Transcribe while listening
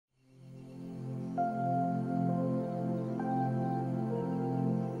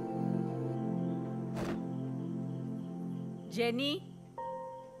ജെനി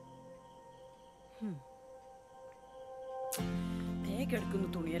എടുക്കുന്നു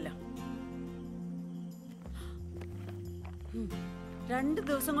തുണിയല്ല. 2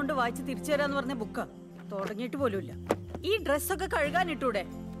 ദിവസം കൊണ്ട് വായിച്ച് തിരിച്ചു തരാന്ന് പറഞ്ഞ ബുക്കാ. തുടങ്ങിയിട്ട് പോലുമില്ല. ഈ ഡ്രസ്സൊക്കെ കഴുകാനിട്ടൂടെ?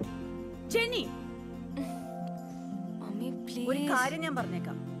 ജെനി, ഒരു കാര്യം ഞാൻ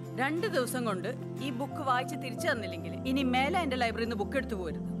പറഞ്ഞേക്കാം. 2 ദിവസം കൊണ്ട് ഈ ബുക്ക് വായിച്ച് തിരിച്ചു തന്നില്ലെങ്കിൽ ഇനി മേലെ എന്റെ ലൈബ്രറിയിൽ നിന്ന് ബുക്ക് എടുത്തു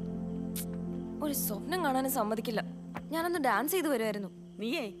പോരുത്. ഒരു സ്വപ്നം കാണാനും സമ്മതിക്കില്ല. ഞാനൊന്ന് ഡാൻസ് ചെയ്ത് വരുമായിരുന്നു.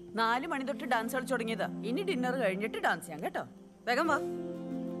 നീയേ 4 മണി തൊട്ട് ഡാൻസ് കളിച്ചു തുടങ്ങിയതാ. ഇനി ഡിന്നർ കഴിഞ്ഞിട്ട് ഡാൻസ് ചെയ്യാം കേട്ടോ. വേഗം വാ.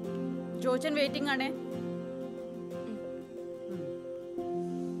 ജോച്ചൻ വെയിറ്റിംഗ് ആണേ.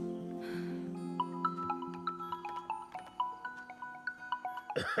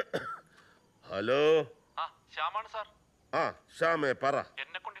 ഹലോ. ശ്യാമാണ് സാർ. ശ്യാമേ പറ.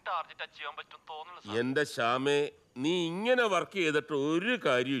 എന്നെ കൊണ്ട് ടാർഗറ്റ് അച്ചീവ് ചെയ്യാൻ പറ്റും തോന്നുന്നു. എന്റെ ശ്യാമേ, നീ ഇങ്ങനെ വർക്ക് ചെയ്തിട്ട് ഒരു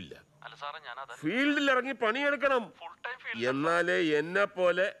കാര്യമില്ല. ഫീൽഡിൽ ഇറങ്ങി പണിയെടുക്കണം. എന്നാലേ എന്നെ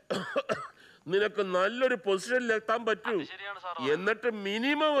പോലെ നിനക്ക് നല്ലൊരു പൊസിഷനിൽ എത്താൻ പറ്റൂ. എന്നിട്ട്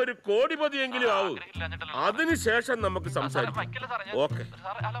മിനിമം ഒരു കോടിപതിയെങ്കിലും ആവും. അതിനുശേഷം നമുക്ക് സംസാരിക്കാം. ഓക്കെ.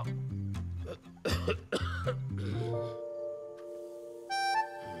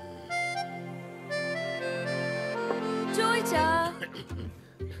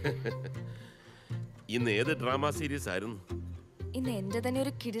 ഇന്ന് ഏത് ഡ്രാമ സീരീസ് ആയിരുന്നു? ഇന്ന് എന്റെ തന്നെ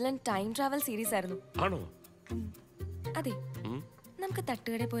ഒരു കിടിലൻ ടൈം ട്രാവൽ സീരീസ് ആയിരുന്നു. ആണോ? അതെ. നമുക്ക്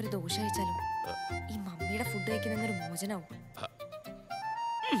തട്ടുകടയിൽ പോയൊരു ദോശ കഴിച്ചാലോ? ഈ മമ്മിയുടെ ഫുഡ് കഴിക്കുന്നൊരു മോചനാവും.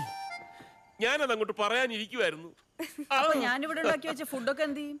 ഞാനത് അങ്ങോട്ട് പറയാനിരിക്കുവായിരുന്നു. അപ്പൊ ഞാനിവിടെ ഉണ്ടാക്കി വെച്ച ഫുഡൊക്കെ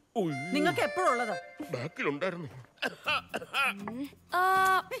എന്ത് ചെയ്യും? നിങ്ങൾക്ക് എപ്പോഴുള്ളതാ? ബാക്കിലുണ്ടായിരുന്നു.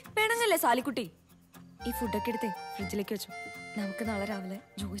 വേണമെന്നല്ലേ സാലിക്കുട്ടി? ഈ ഫുഡൊക്കെ എടുത്തേ ഫ്രിഡ്ജിലേക്ക് വെച്ചു. നമുക്ക് നാളെ രാവിലെ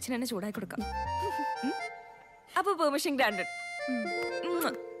ജോയിച്ചിന് തന്നെ ചൂടായി കൊടുക്കാം. അപ്പൊ പെർമിഷൻ ഗ്രാൻഡഡ്.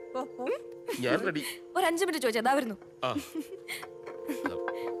 ഒരു 5 മിനിറ്റ് ചോദിച്ചാ അതാ വരുന്നു.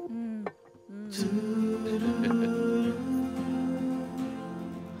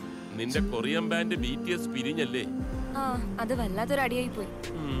 നിന്റെ കൊറിയൻ ബാൻഡ് BTS പിരിഞ്ഞല്ലേ? അത് വല്ലാത്തൊരു അടിയായി പോയി.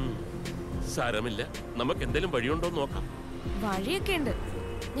 സാരമില്ല, നമുക്ക് എന്തെങ്കിലും വഴിയുണ്ടോ നോക്കാം. വഴിയൊക്കെ ഉണ്ട്.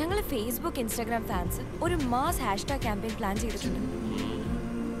 ഞങ്ങൾ ഫേസ്ബുക്ക്, ഇൻസ്റ്റാഗ്രാം ഫാൻസ് ഒരു മാസ് ഹാഷ്ടാഗ് ക്യാമ്പയിൻ പ്ലാൻ ചെയ്തിട്ടുണ്ട്.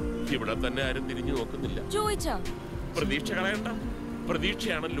 ഇവിടെ തന്നെ ആരും തിരിഞ്ഞു നോക്കുന്നില്ല. ചോദിച്ചാ പ്രതീക്ഷ കളയണ്ട.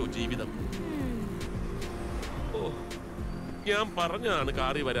 പ്രതീക്ഷയാണല്ലോ ജീവിതം. ഓ, ഞാൻ പറഞ്ഞതാണ്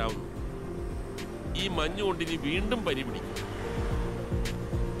കാറി വരാവുന്നു. ഈ മഞ്ഞ് കൊണ്ട് ഇനി വീണ്ടും പനി പിടിക്കും.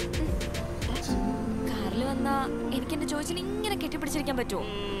 കാറിൽ വന്നാ എനിക്ക് എന്റെ ചോദിച്ചിന് ഇങ്ങനെ കെട്ടിപ്പിടിച്ചിരിക്കാൻ പറ്റുമോ?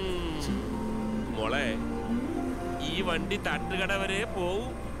 മോളെ, ഈ വണ്ടി തട്ടുകട വരെ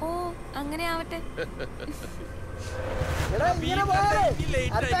പോവും. ഓ, അങ്ങനെ ആവട്ടെ.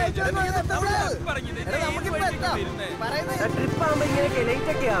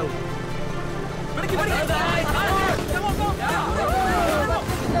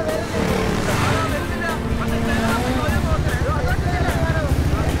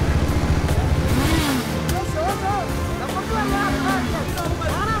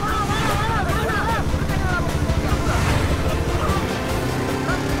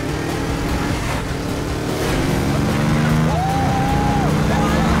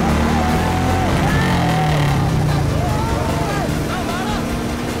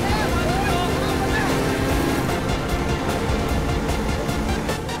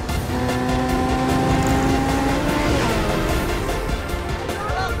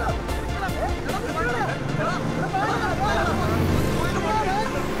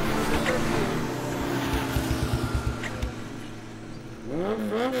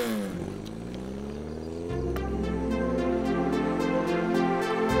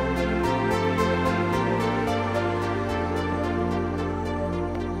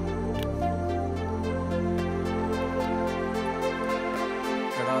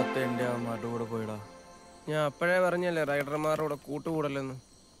 ഞാൻ അപ്പോഴേ പറഞ്ഞല്ലേ റൈഡർമാരോടെ കൂട്ടുകൂടല്ലെന്ന്.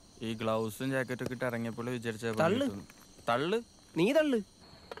 ഈ ഗ്ലൗസും ജാക്കറ്റും ഒക്കെ ഇട്ട് ഇറങ്ങിയപ്പോൾ വിചാരിച്ച തള്ളു നീ തള്ളു.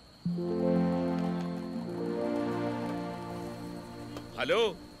 ഹലോ,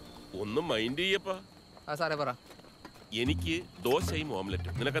 ഒന്നും മൈൻഡ് ചെയ്യപ്പാ. സാറേ പറ. എനിക്ക് ദോശയും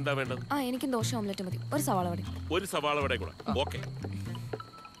ഓംലെറ്റും. നിനക്കെന്താ വേണ്ടത്? എനിക്കും ദോശ ഓംലെറ്റ് മതി. ഒരു സവാള വട. ഒരു സവാള വട കൂടെ. ഓക്കെ.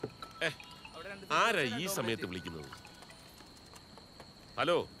 ആരാ ഈ സമയത്ത് വിളിക്കുന്നത്?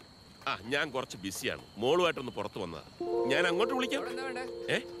 ഹലോ, ഞാൻ കുറച്ച് ബിസിയാണ്. മോളുമായിട്ടൊന്ന് പുറത്തു വന്നതാ. ഞാൻ അങ്ങോട്ട് വിളിക്കാം.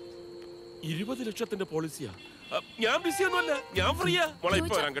 20 ലക്ഷത്തിന്റെ പോളിസിയാ. ഞാൻ ബിസി ഒന്നുമല്ല, ഞാൻ ഫ്രീയാ. മോളെ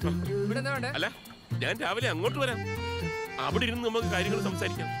ഇപ്പൊ വരാം കേട്ടോ. അല്ല, ഞാൻ രാവിലെ അങ്ങോട്ട് വരാം. അവിടെ ഇരുന്ന് നമുക്ക് കാര്യങ്ങൾ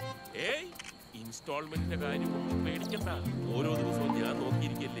സംസാരിക്കാം. ഇൻസ്റ്റാൾമെന്റിന്റെ കാര്യം ഒന്നും പേടിക്കണ്ട. ഓരോ ദിവസവും ഞാൻ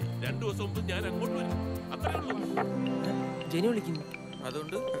നോക്കിയിരിക്കല്ലേ. 2 ദിവസം മുമ്പ് ഞാൻ അങ്ങോട്ട് വരും. അത്രേ ഉള്ളൂ. ജെനി വിളിക്കുന്നു.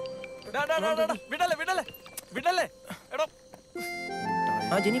 അതുകൊണ്ട് വിടല്ലേ.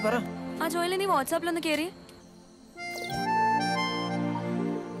 ആ ജിനി പറ. ആ ജോയിലെ നീ വാട്സാപ്പിലൊന്ന് കേറി.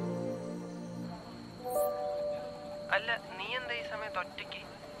 അല്ല നീ എന്താ ഈ സമയത്ത് ഒറ്റയ്ക്ക്?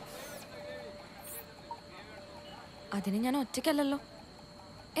 അതിന് ഞാൻ ഒറ്റയ്ക്കല്ലല്ലോ,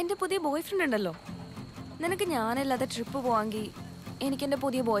 എൻ്റെ പുതിയ ബോയ് ഫ്രണ്ട് ഉണ്ടല്ലോ. നിനക്ക് ഞാനല്ലാതെ ട്രിപ്പ് പോവാങ്കിൽ എനിക്ക് എൻ്റെ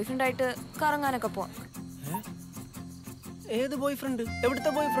പുതിയ ബോയ് ഫ്രണ്ടായിട്ട് കറങ്ങാനൊക്കെ പോവാം. ഏത് ബോയ് ഫ്രണ്ട്?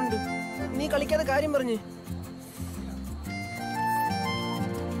 എവിടുത്തെ ബോയ് ഫ്രണ്ട്? നീ കളിക്കാതെ കാര്യം പറഞ്ഞ്.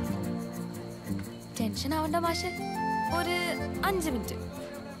 ടെൻഷൻ ആവണ്ട മാഷെ, ഒരു 5 മിനിറ്റ്.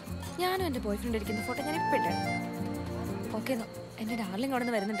 ഞാനും എൻ്റെ ബോയ് ഫ്രണ്ട് ഇരിക്കുന്ന ഫോട്ടോ ഞാൻ ഇപ്പം ഇട്ടേ. ഓക്കെ എന്നോ, എൻ്റെ ഡാർലിംഗ് അവിടെ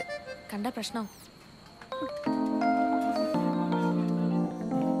നിന്ന് വരുന്നുണ്ട്, കണ്ട പ്രശ്നമാവും.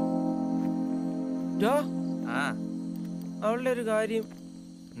 അവളുടെ ഒരു കാര്യം.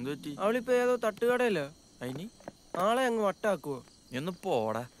 അവളിപ്പോ ഏതോ തട്ടുകടയല്ലോ, അതിന് ആളെ അങ്ങ് വട്ടാക്കുവോ? ഒന്ന്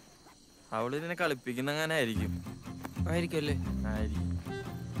പോടാ, അവള് ഇതിനെ കളിപ്പിക്കുന്ന അങ്ങനെ ആയിരിക്കും. ആയിരിക്കുമല്ലേ? ആയിരിക്കും.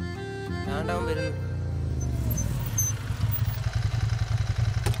 താണ്ടാവൻ വരുന്നു.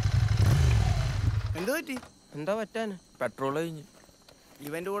 എന്തോ പറ്റി? എന്താ പറ്റാന്? പെട്രോൾ കഴിഞ്ഞ്.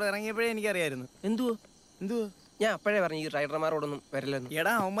 ഇവന്റെ കൂടെ ഇറങ്ങിയപ്പോഴേ എനിക്കറിയായിരുന്നു. എന്തുവാ? എന്തുവാ? ഞാൻ അപ്പോഴേ പറഞ്ഞു ഈ റൈഡർമാരോടൊന്നും വരില്ലെന്ന്.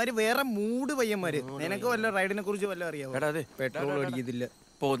 എടാ അവന്മാര് വേറെ മൂഡ് പയ്യന്മാര്. നിനക്ക് വല്ല റൈഡിനെ കുറിച്ച് വല്ല അറിയാവോ? എടാ അതെ, പെട്രോൾ അടിക്കത്തില്ല.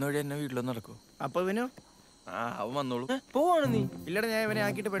 പോകുന്ന വഴി എന്നെ വീട്ടിലൊന്നും നടക്കോ? അപ്പൊ ഇവനോ? അവൻ വന്നോളൂ. പോവാണ് നീ? ഇല്ലടാ, ഞാൻ ഇവനെ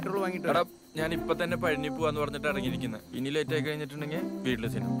ആക്കിയിട്ട് പെട്രോൾ വാങ്ങിട്ട് എടാ ഞാൻ ഇപ്പൊ തന്നെ പഴനി പോവാന്ന് പറഞ്ഞിട്ട് ഇറങ്ങിയിരിക്കുന്നത്. ഇനി ലേറ്റ് ആയി കഴിഞ്ഞിട്ടുണ്ടെങ്കിൽ വീട്ടില്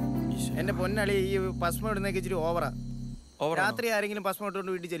സിനിമ. എന്റെ പൊന്നളി, ഈ ഭസ്മം ഇടുന്നൊക്കെ ഇച്ചിരി ഓവറാ. രാത്രി ആരെങ്കിലും ഭസ്മം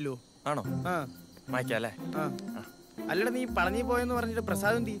ഇട്ടുകൊണ്ട് വീട്ടിൽ ചെല്ലുവോ? ആണോ? ആ മായ്ക്കല്ലേ? അല്ലടാ, നീ പളനി പോയെന്ന് പറഞ്ഞിട്ട്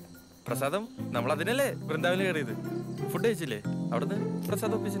പ്രസാദം തീ. പ്രസാദം നമ്മൾ അതിനല്ലേ വൃന്ദാവനം കയറിയത്. ഫുഡ് കഴിച്ചില്ലേ? അവിടുന്ന്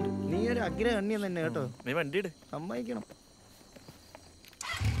പ്രസാദം ഒപ്പിച്ചിട്ട്. നീ ഒരു അഗ്രഹണ്യം തന്നെ കേട്ടോ. നീ വണ്ടി ഇട്. സമ്മതിക്കണം.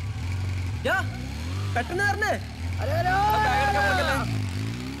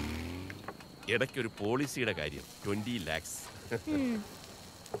 ഇടയ്ക്കൊരു പോളിസിയുടെ കാര്യം 20 lakhs.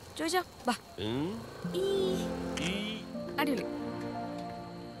 ചോദിച്ചോ, വാ. അടിപൊളി.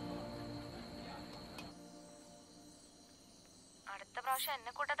 അടുത്ത പ്രാവശ്യം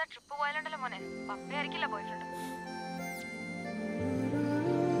എന്നെ കൂട്ടാതെ ട്രിപ്പ് പോയാലുണ്ടല്ലോ മോനെ, പപ്പയായിരിക്കില്ല ബോയ് ഫ്രണ്ട്.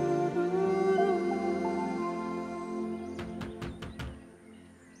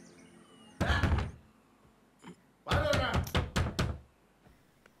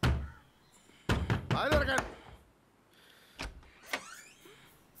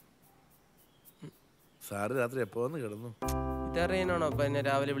 സാറ് രാത്രി എപ്പോ വന്ന് കിടന്നു? ഇതറിയാനാണോ അപ്പൊ എന്നെ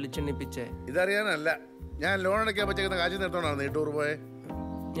രാവിലെ വിളിച്ചെണ്ണിപ്പിച്ചേ? ഇതറിയാനല്ല, ഞാൻ ലോൺ അടയ്ക്കാൻ വെച്ചേക്കുന്ന കാശ് നിർത്തോണോ നീ ടൂർ പോയെ?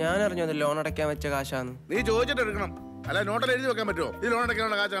 ഞാൻ അറിഞ്ഞു അത് ലോൺ അടയ്ക്കാൻ വെച്ച കാശാന്ന്. നീ ചോദിച്ചിട്ട് എടുക്കണം, അല്ല നോട്ടിൽ എഴുതി വെക്കാൻ പറ്റുമോ ഈ ലോൺ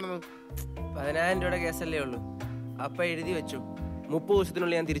അടയ്ക്കാനുള്ള കാശാണെന്ന്? 10,000 രൂപയുടെ കേസല്ലേ ഉള്ളൂ. അപ്പൊ എഴുതി വെച്ചു, 30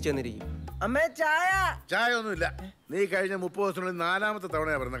 ദിവസത്തിനുള്ളിൽ ഞാൻ തിരിച്ചു തന്നിരിക്കും. അമ്മേ ചായ. ചായ ഒന്നുമില്ല. നീ കഴിഞ്ഞ 30 ദിവസത്തിനുള്ളിൽ 4ാമത്തെ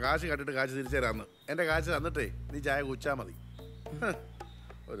തവണയാ പറയുന്നത് കാശ് കണ്ടിട്ട് കാശ് തിരിച്ചു തരാന്ന്. എന്റെ കാശ് തന്നിട്ടേ നീ ചായ കുച്ചാ മതി.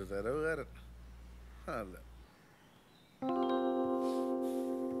 ഒരു തരവുകാരൻ അല്ല.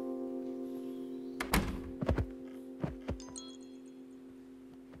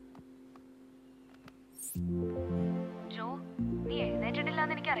 ജോ, നീ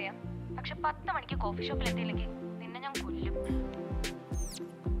എഴുന്നേറ്റിട്ടില്ലാന്ന് എനിക്കറിയാം, പക്ഷെ 10 മണിക്ക് കോഫി ഷോപ്പിൽ എത്തിയില്ലെങ്കിൽ നിന്നെ ഞാൻ കൊല്ലും.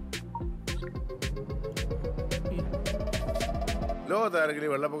 ലോകത്താരെങ്കിലും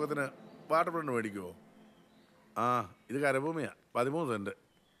ഈ വെള്ളപ്പൊക്കത്തിന് വാട്ടർ ഫ്രണ്ട് മേടിക്കുമോ? ആ, ഇത് കരഭൂമിയാ, 13 സെന്റ്.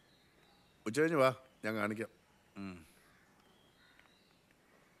 ഉച്ച കഴിഞ്ഞ് വാ, ഞാൻ കാണിക്കാം.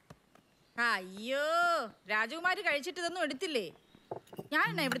 അയ്യോ, രാജകുമാരി കഴിച്ചിട്ട് ഇതൊന്നും എടുത്തില്ലേ? ഞാൻ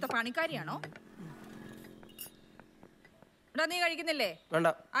എന്നാ ഇവിടുത്തെ പണിക്കാരിയാണോ? ഇവിടെ നീ കഴിക്കുന്നില്ലേ? വേണ്ട.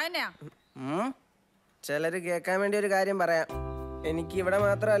 അതെന്നാ? ചിലര് കേൾക്കാൻ വേണ്ടി ഒരു കാര്യം പറയാം. എനിക്ക് ഇവിടെ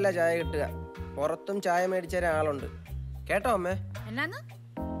മാത്രമല്ല ചായ കിട്ടുക, പുറത്തും ചായ മേടിച്ച ഒരാളുണ്ട്. കേട്ടോ അമ്മേ? എന്നാന്ന്?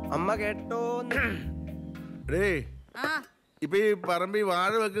 അമ്മ കേട്ടോന്ന്? ഇപ്പൊ ഈ പറമ്പി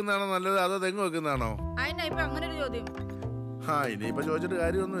വാഴ വെക്കുന്നതാണോ നല്ലത് അതോ തെങ്ങ് വെക്കുന്നതാണോ? അതെന്നാ ഇപ്പൊ അങ്ങനെ ഒരു ചോദ്യം? ആ, ഇനിയിപ്പൊ ചോദിച്ചിട്ട്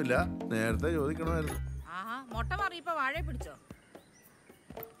കാര്യമൊന്നുമില്ല, നേരത്തെ ചോദിക്കണമായിരുന്നു. ആഹാ, മുട്ട മാറി ഇപ്പൊ വാഴയെ പിടിച്ചോ?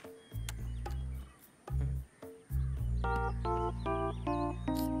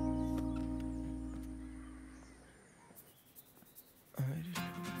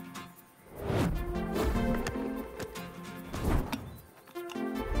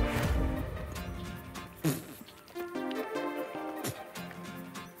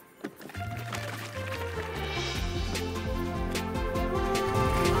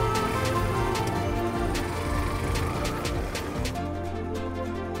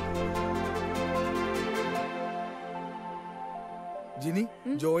 ജിനി,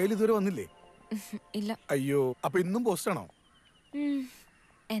 ജോയൽ ഇതുവരെ വന്നില്ലേ? ഇല്ല. അയ്യോ, അപ്പൊ ഇന്നും പോസ്റ്റ് ആണോ?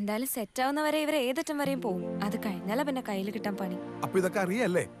 എന്തായാലും സെറ്റ് ആവുന്നവരെ ഇവരെ ഏതറ്റം വരെയും പോകും. അത് കഴിഞ്ഞാലാ പിന്നെ കയ്യിൽ കിട്ടാൻ പണി. അപ്പൊ ഇതൊക്കെ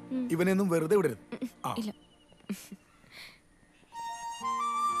അറിയല്ലേ? ഇവനെയൊന്നും വെറുതെ വിടരുത്. ഇല്ല.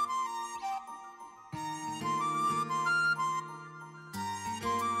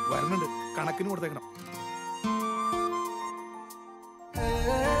 വരണുണ്ട്, കണക്കിന് കൊടുത്തേക്കണം.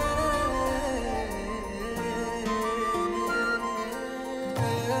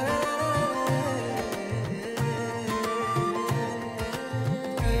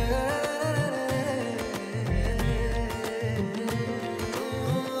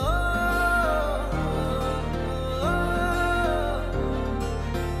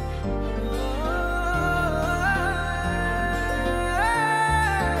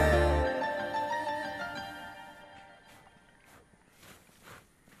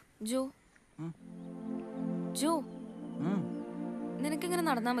 ജോ ജോ നിനക്കിങ്ങനെ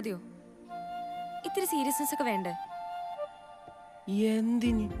നടന്നാ മതിയോ? ഇത്തിരി സീരിയസ്നെസ് ഒക്കെ വേണ്ടേ?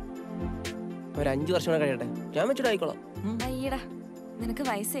 എന്തിന്? ഒരു 5 വർഷം കൂടെ കഴിയട്ടെ, ഞാൻ വെച്ചിട്ടായിക്കോളാം. അയ്യടാ, നിനക്ക്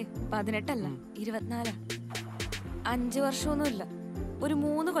വയസ്സേ 18 അല്ല 24. 5 വർഷമൊന്നുമില്ല, ഒരു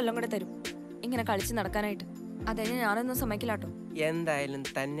 3 കൊല്ലം കൂടെ തരും ഇങ്ങനെ കളിച്ച് നടക്കാനായിട്ട്. അതായത് ഞാനൊന്നും സമ്മതിക്കില്ലാട്ടോ. എന്തായാലും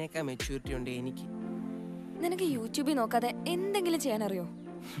തന്നെയൊക്കെ മെച്യൂരിറ്റി ഉണ്ട് എനിക്ക്. നിനക്ക് യൂട്യൂബിൽ നോക്കാതെ എന്തെങ്കിലും ചെയ്യാൻ അറിയോ?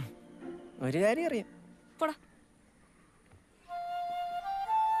 ഒരു കാര്യം അറിയാം. പോടാ.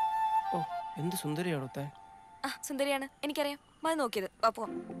 ഓ, എന്ത് സുന്ദരിയാണോ താൻ. ആ, സുന്ദരിയാണ്, എനിക്കറിയാം. മതി നോക്കിയത്. വാ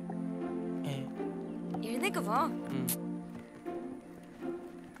പോവാം. എഴുന്നേക്ക് വാ.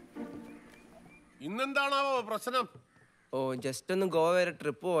 ഇന്നെന്താണാവോ പ്രശ്നം? ഓ, ജസ്റ്റ് ഒന്ന് ഗോവ വരെ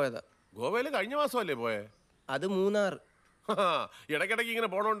ട്രിപ്പ് പോയതാ. ഗോവയിൽ കഴിഞ്ഞ മാസമല്ലേ പോയേ? അത് മൂന്നാർ. ഇടയ്ക്കിടയ്ക്ക്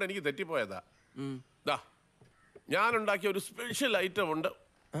ഇങ്ങനെ പോണോണ്ട് എനിക്ക് തെറ്റിപ്പോയതാ. ഞാൻ ഉണ്ടാക്കിയ ഒരു സ്പെഷ്യൽ ഐറ്റം ഉണ്ട്,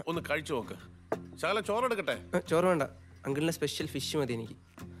 ഒന്ന് കഴിച്ചു നോക്ക്. ശകലം ചോറെടുക്കട്ടെ? ചോറ് വേണ്ട, അങ്കിളിന്റെ സ്പെഷ്യൽ ഫിഷ് മതി എനിക്ക്.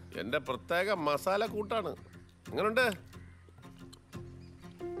 എന്റെ പ്രത്യേക മസാല കൂട്ടാണ്. എങ്ങനുണ്ട്?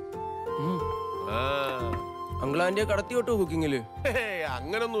 അങ്കിൾ ആന്റിയെ കടത്തി വിട്ടു കുക്കിങ്ങില്?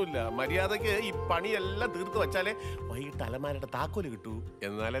 അങ്ങനൊന്നുമില്ല, മര്യാദക്ക് ഈ പണിയെല്ലാം തീർത്ത് വെച്ചാലേ വൈകിട്ട് അലമാരയുടെ താക്കോല് കിട്ടൂ.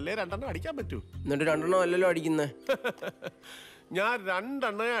 എന്നാലല്ലേ 2 എണ്ണം അടിക്കാൻ പറ്റൂ. എന്നിട്ട് 2 എണ്ണം അല്ലല്ലോ അടിക്കുന്നേ. ഞാൻ 2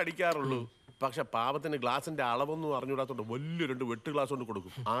 എണ്ണേ അടിക്കാറുള്ളൂ. പക്ഷെ പാപത്തിന് ഗ്ലാസിന്റെ അളവൊന്നും അറിഞ്ഞൂടാത്തോണ്ട് വലിയ 2 വെട്ട് ഗ്ലാസ് കൊണ്ട്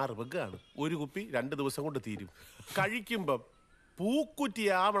കൊടുക്കും. 6 പെഗ്ഗാണ്. ഒരു കുപ്പി 2 ദിവസം കൊണ്ട് തീരും. കഴിക്കുമ്പം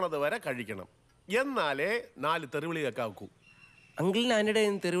പൂക്കുറ്റിയാവണത് വരെ കഴിക്കണം, എന്നാലേ 4 തെറിവിളി കേൾക്കാവൂ. അങ്കിളിന് ആന്റിയുടെ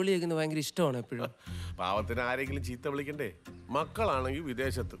തെറിവിളി കേൾക്കുന്നത് ഭയങ്കര ഇഷ്ടമാണ് എപ്പോഴും. പാവത്തിന് ആരെങ്കിലും ചീത്ത വിളിക്കണ്ടേ? മക്കളാണെങ്കിൽ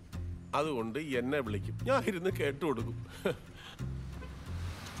വിദേശത്ത്, അതുകൊണ്ട് എന്നെ വിളിക്കും, ഞാൻ ഇരുന്ന് കേട്ടു കൊടുക്കും.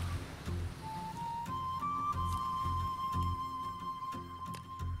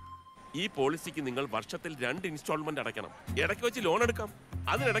 ഈ പോളിസിക്ക് നിങ്ങൾ വർഷത്തിൽ 2 ഇൻസ്റ്റാൾമെന്റ് അടയ്ക്കണം. ഇടയ്ക്ക് വെച്ച് ലോൺ എടുക്കാം.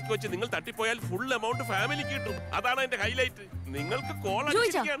 അതിനിടയ്ക്ക് വെച്ച് നിങ്ങൾ തട്ടിപ്പോയാൽ ഫുൾ എമൗണ്ട് ഫാമിലിക്ക് കിട്ടും. അതാണ് എന്റെ ഹൈലൈറ്റ്. നിങ്ങൾക്ക് കോൾ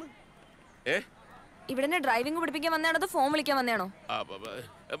അടിച്ചിരിക്കുകയാണ്. ഇവിടെ ഡ്രൈവിംഗ് പഠിപ്പിക്കാൻ വന്നതാണോ ഫോൺ വിളിക്കാൻ വന്നതാണോ?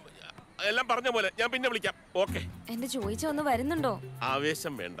 എല്ലാം പറഞ്ഞ പോലെ, ഞാൻ പിന്നെ വിളിക്കാം. ഓക്കെ. എന്റെ ചോദിച്ച ഒന്ന് വരുന്നുണ്ടോ?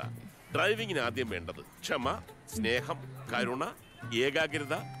 ആവേശം വേണ്ട. ഡ്രൈവിംഗിന് ആദ്യം വേണ്ടത് ക്ഷമ, സ്നേഹം, കരുണ,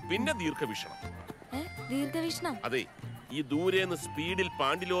 ഏകാഗ്രത, പിന്നെ ദീർഘവീക്ഷണം. ദീർഘവീക്ഷണം? അതെ, ഈ ദൂരേന്ന് സ്പീഡിൽ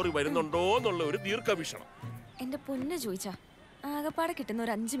പാണ്ടിലോറി വരുന്നുണ്ടോ എന്നുള്ള ഒരു ദീർഘവീക്ഷണം. എന്റെ പൊന്ന് ചോദിച്ചാ, ആകപ്പാടെ കിട്ടുന്ന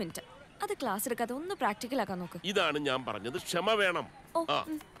ഒരു 5 മിനിറ്റ്, അത് ക്ലാസ് എടുക്കാതെ ഒന്ന് പ്രാക്ടിക്കൽ ആക്കാൻ നോക്ക്. ഇതാണ് ഞാൻ പറഞ്ഞത്, ക്ഷമ വേണം.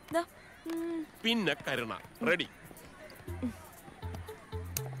 പിന്നെ കരുണ. റെഡി?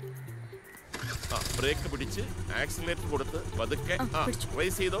 ബ്രേക്ക് പിടിച്ച് ആക്സിലറേറ്റർ കൊടുത്ത് പതുക്കെ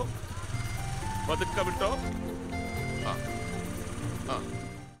റേസ് ചെയ്തോ, പതുക്കെ വിട്ടോ.